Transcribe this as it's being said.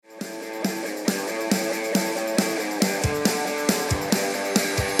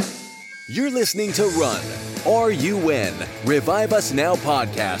You're listening to Run, or You Win, Revive Us Now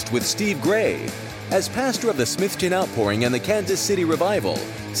podcast with Steve Gray. As pastor of the Smithton Outpouring and the Kansas City Revival,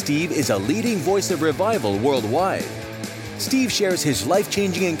 Steve is a leading voice of revival worldwide. Steve shares his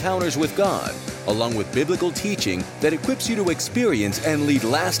life-changing encounters with God, along with biblical teaching that equips you to experience and lead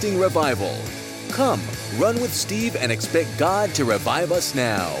lasting revival. Come, run with Steve and expect God to revive us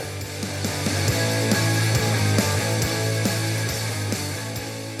now.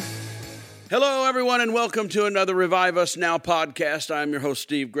 Hello, everyone, and welcome to another Revive Us Now podcast. I'm your host,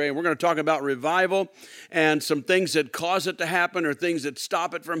 Steve Gray, and we're going to talk about revival and some things that cause it to happen or things that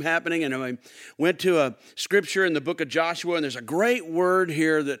stop it from happening. And I went to a scripture in the book of Joshua, and there's a great word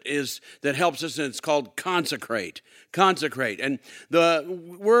here that helps us, and it's called consecrate. Consecrate. And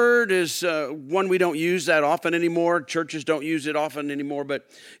the word is one we don't use that often anymore. Churches don't use it often anymore, but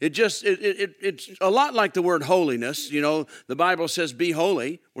it's a lot like the word holiness. You know, the Bible says be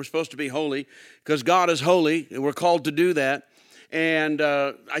holy. We're supposed to be holy because God is holy, and we're called to do that. And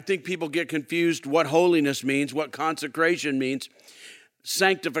I think people get confused what holiness means, what consecration means,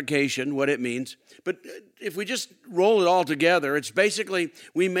 sanctification, what it means. But if we just roll it all together, it's basically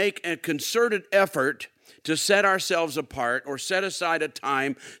we make a concerted effort to set ourselves apart or set aside a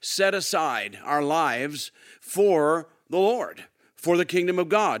time, set aside our lives for the Lord, for the kingdom of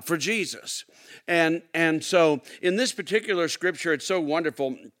God, for Jesus. And so in this particular scripture, it's so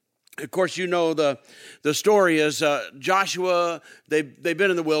wonderful. Of course, you know the story is Joshua, they've been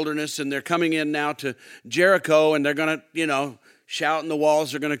in the wilderness and they're coming in now to Jericho, and they're going to, shout, and the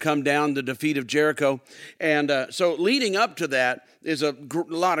walls are going to come down, the defeat of Jericho. And so leading up to that is a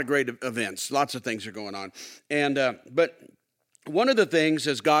lot of great events. Lots of things are going on. And but one of the things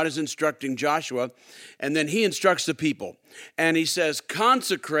is God is instructing Joshua, and then he instructs the people. And he says,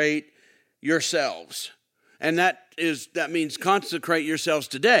 consecrate yourselves. And that means consecrate yourselves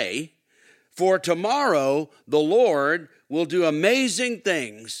today, for tomorrow the Lord will do amazing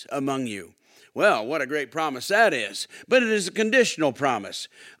things among you. Well, what a great promise that is. But it is a conditional promise.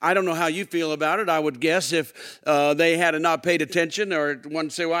 I don't know how you feel about it. I would guess if they had not paid attention, or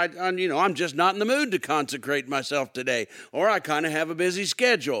one say, well, I'm just not in the mood to consecrate myself today. Or I kind of have a busy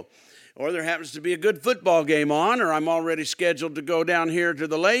schedule. Or there happens to be a good football game on, or I'm already scheduled to go down here to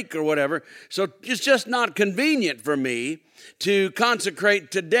the lake or whatever. So it's just not convenient for me to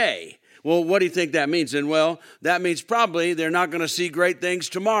consecrate today. Well, what do you think that means? And well, that means probably they're not going to see great things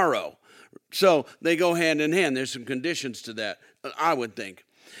tomorrow. So they go hand in hand. There's some conditions to that, I would think.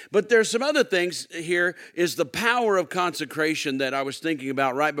 But there's some other things here, is the power of consecration that I was thinking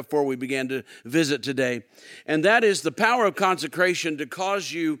about right before we began to visit today. And that is the power of consecration to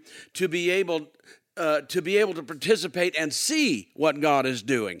cause you to be able to participate and see what God is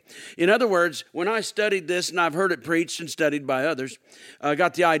doing. In other words, when I studied this, and I've heard it preached and studied by others, I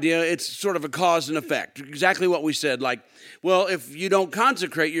got the idea it's sort of a cause and effect. Exactly what we said, like, well, if you don't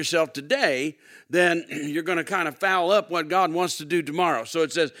consecrate yourself today, then you're going to kind of foul up what God wants to do tomorrow. So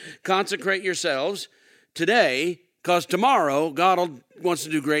it says, consecrate yourselves today, because tomorrow God wants to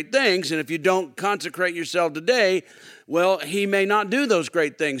do great things. And if you don't consecrate yourself today, well, he may not do those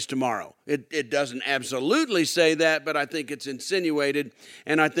great things tomorrow. It doesn't absolutely say that, but I think it's insinuated,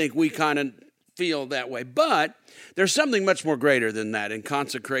 and I think we kind of feel that way. But there's something much more greater than that in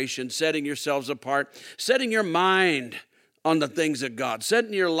consecration, setting yourselves apart, setting your mind on the things of God,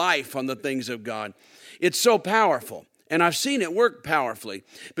 setting your life on the things of God. It's so powerful. And I've seen it work powerfully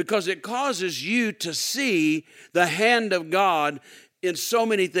because it causes you to see the hand of God in so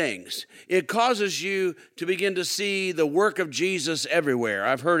many things. It causes you to begin to see the work of Jesus everywhere.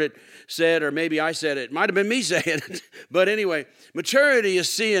 I've heard it said, or maybe I said it. It might have been me saying it. But anyway, maturity is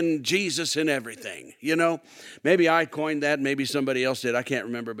seeing Jesus in everything. Maybe I coined that. Maybe somebody else did. I can't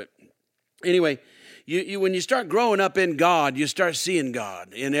remember. But anyway, when you start growing up in God, you start seeing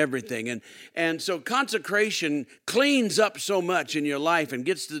God in everything. And so consecration cleans up so much in your life and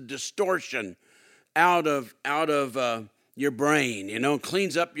gets the distortion out of your brain,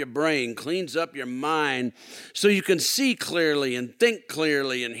 cleans up your brain, cleans up your mind so you can see clearly and think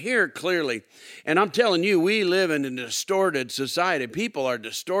clearly and hear clearly. And I'm telling you, we live in a distorted society. People are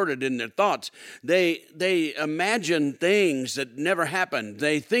distorted in their thoughts. They imagine things that never happened.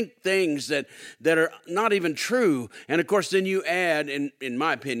 They think things that are not even true. And of course, then you add, in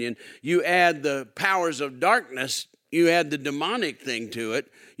my opinion, you add the powers of darkness. You add the demonic thing to it.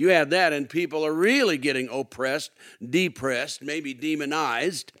 You add that, and people are really getting oppressed, depressed, maybe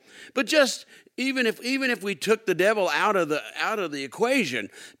demonized. But just even if we took the devil out of the equation,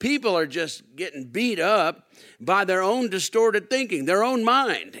 people are just getting beat up by their own distorted thinking. Their own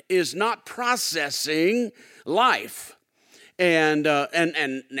mind is not processing life. And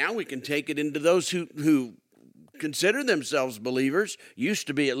now we can take it into those who consider themselves believers, used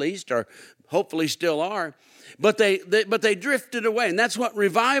to be at least, or hopefully still are, but they drifted away. And that's what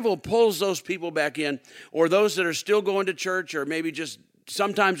revival pulls those people back in, or those that are still going to church, or maybe just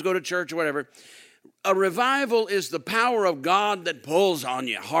sometimes go to church or whatever. A revival is the power of God that pulls on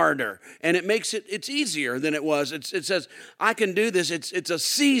you harder, and it makes it's easier than it was. It says, I can do this. It's a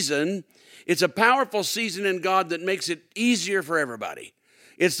season. It's a powerful season in God that makes it easier for everybody.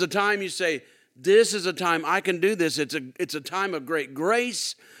 It's the time you say, this is a time I can do this. It's a time of great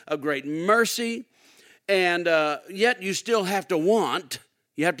grace, of great mercy, and yet you still have to want.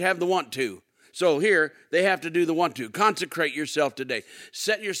 You have to have the want to. So here, they have to do the want to. Consecrate yourself today.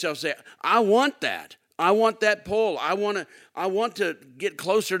 Set yourself, say, I want that. I want that pull. I want to get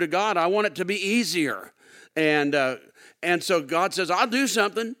closer to God. I want it to be easier. And so God says, I'll do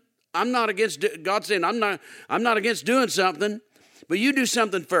something. I'm not against, God's saying, I'm not against doing something, but you do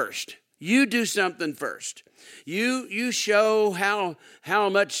something first. You do something first. You show how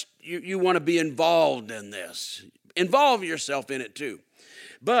much you want to be involved in this. Involve yourself in it too.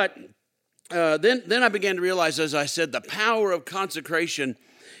 But then I began to realize, as I said, the power of consecration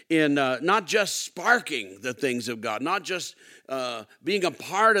in not just sparking the things of God, not just being a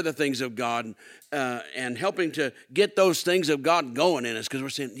part of the things of God and helping to get those things of God going in us, because we're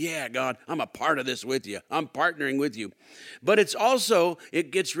saying, yeah, God, I'm a part of this with you. I'm partnering with you. But it's also,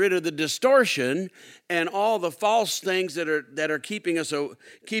 it gets rid of the distortion and all the false things that are keeping us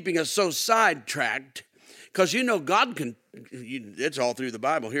so sidetracked, because God can, it's all through the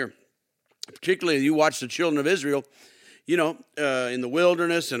Bible here. Particularly, you watch the children of Israel, in the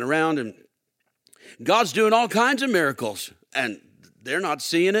wilderness and around, and God's doing all kinds of miracles, and they're not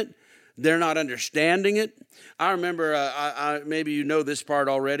seeing it. They're not understanding it. I remember, maybe you know this part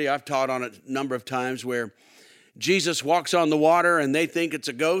already. I've taught on it a number of times where Jesus walks on the water and they think it's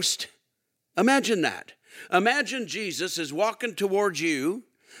a ghost. Imagine that. Imagine Jesus is walking towards you.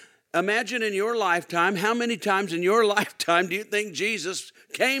 Imagine in your lifetime, how many times in your lifetime do you think Jesus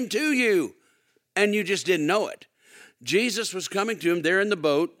came to you and you just didn't know it? Jesus was coming to him. They're in the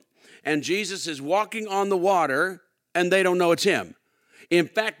boat, and Jesus is walking on the water, and they don't know it's him. In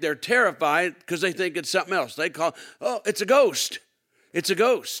fact, they're terrified because they think it's something else. They call, it's a ghost. It's a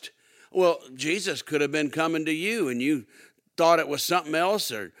ghost. Well, Jesus could have been coming to you, and you thought it was something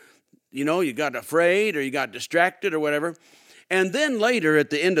else, or, you got afraid, or you got distracted, or whatever. And then later, at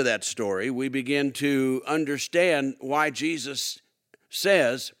the end of that story, we begin to understand why Jesus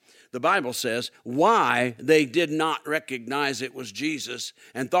says, the Bible says, why they did not recognize it was Jesus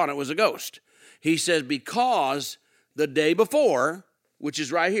and thought it was a ghost. He says, because the day before, which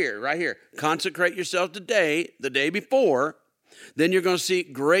is right here, consecrate yourself today, the day before, then you're going to see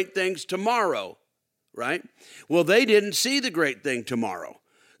great things tomorrow, right? Well, they didn't see the great thing tomorrow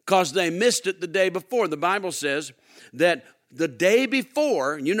because they missed it the day before. The Bible says that the day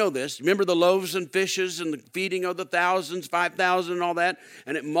before, you know this, remember the loaves and fishes and the feeding of the thousands, 5,000 and all that,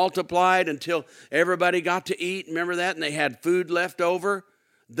 and it multiplied until everybody got to eat, remember that, and they had food left over?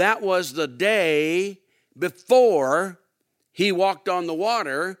 That was the day before he walked on the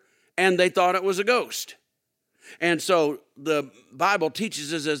water, and they thought it was a ghost. And so the Bible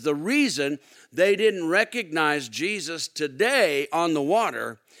teaches us as the reason they didn't recognize Jesus today on the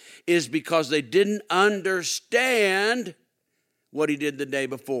water is because they didn't understand what he did the day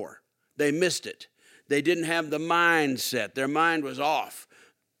before. They missed it. They didn't have the mindset. Their mind was off.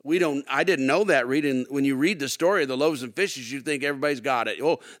 I didn't know that reading. When you read the story of the loaves and fishes, you think everybody's got it.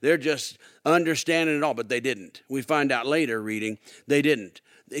 Oh, they're just understanding it all, but they didn't. We find out later reading, they didn't.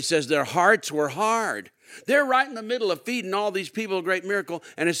 It says their hearts were hard. They're right in the middle of feeding all these people a great miracle,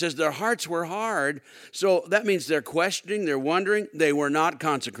 and it says their hearts were hard. So that means they're questioning, they're wondering. They were not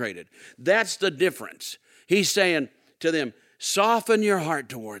consecrated. That's the difference. He's saying to them, soften your heart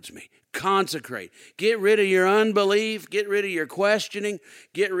towards me. Consecrate. Get rid of your unbelief. Get rid of your questioning.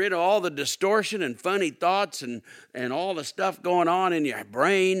 Get rid of all the distortion and funny thoughts and all the stuff going on in your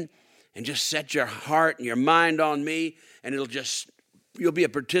brain. And just set your heart and your mind on me. And you'll be a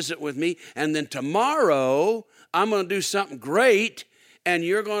participant with me. And then tomorrow, I'm going to do something great. And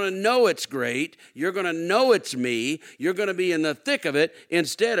you're going to know it's great. You're going to know it's me. You're going to be in the thick of it.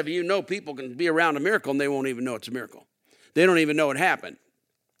 Instead of, people can be around a miracle and they won't even know it's a miracle. They don't even know it happened.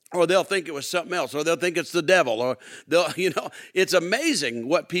 Or they'll think it was something else. Or they'll think it's the devil. Or it's amazing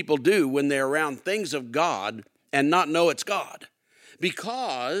what people do when they're around things of God and not know it's God.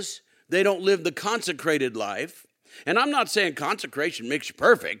 Because they don't live the consecrated life. And I'm not saying consecration makes you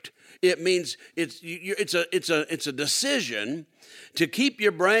perfect. It means it's a decision to keep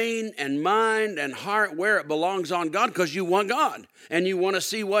your brain and mind and heart where it belongs on God, because you want God and you want to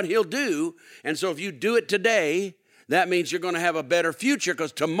see what He'll do. And so if you do it today, that means you're going to have a better future,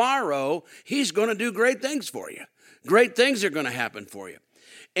 because tomorrow He's going to do great things for you. Great things are going to happen for you.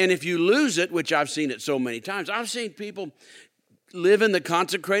 And if you lose it, which I've seen it so many times, I've seen people living the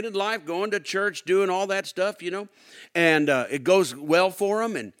consecrated life, going to church, doing all that stuff, and it goes well for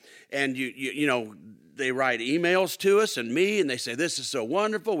them. And you know, they write emails to us and me, and they say, this is so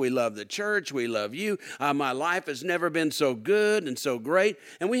wonderful. We love the church. We love you. My life has never been so good and so great.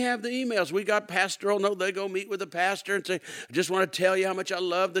 And we have the emails. We got pastoral note. They go meet with the pastor and say, I just want to tell you how much I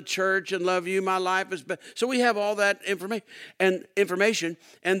love the church and love you. My life is better. So we have all that information.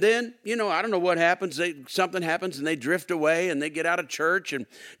 And then, I don't know what happens. Something happens and they drift away and they get out of church. And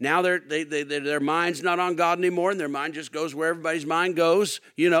now their mind's not on God anymore. And their mind just goes where everybody's mind goes,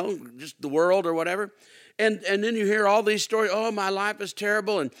 just the world or whatever. And then you hear all these stories. Oh, my life is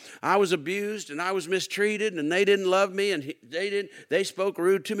terrible, and I was abused, and I was mistreated, and they didn't love me, and they spoke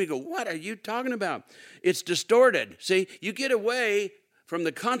rude to me. Go, what are you talking about? It's distorted. See, you get away from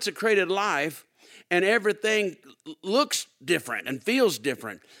the consecrated life, and everything looks different and feels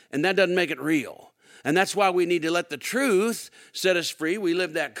different, and that doesn't make it real. And that's why we need to let the truth set us free. We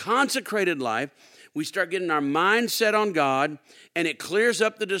live that consecrated life. We start getting our mind set on God, and it clears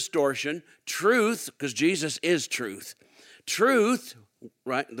up the distortion. Truth, because Jesus is truth. Truth,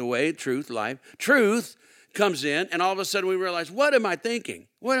 right, the way, truth, life. Truth comes in, and all of a sudden we realize, what am I thinking?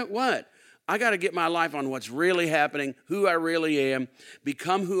 What? I got to get my life on what's really happening, who I really am,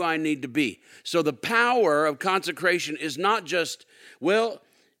 become who I need to be. So the power of consecration is not just,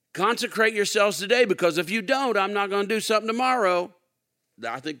 consecrate yourselves today, because if you don't, I'm not going to do something tomorrow.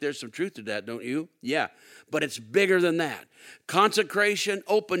 I think there's some truth to that, don't you? Yeah, but it's bigger than that. Consecration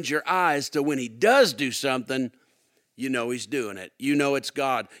opens your eyes to when He does do something, He's doing it. It's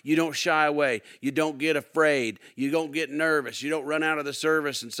God. You don't shy away. You don't get afraid. You don't get nervous. You don't run out of the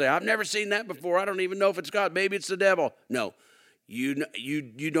service and say, I've never seen that before. I don't even know if it's God. Maybe it's the devil. No, you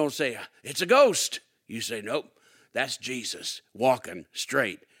don't say, it's a ghost. You say, nope, that's Jesus walking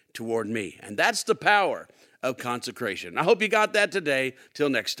straight toward me. And that's the power of consecration. I hope you got that today. Till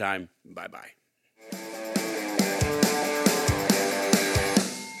next time, bye-bye.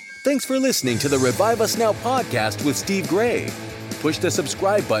 Thanks for listening to the Revive Us Now podcast with Steve Gray. Push the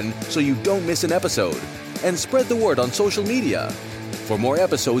subscribe button so you don't miss an episode, and spread the word on social media. For more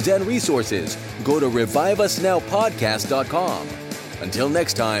episodes and resources, go to reviveusnowpodcast.com. Until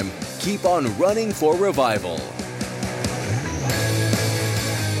next time, keep on running for revival.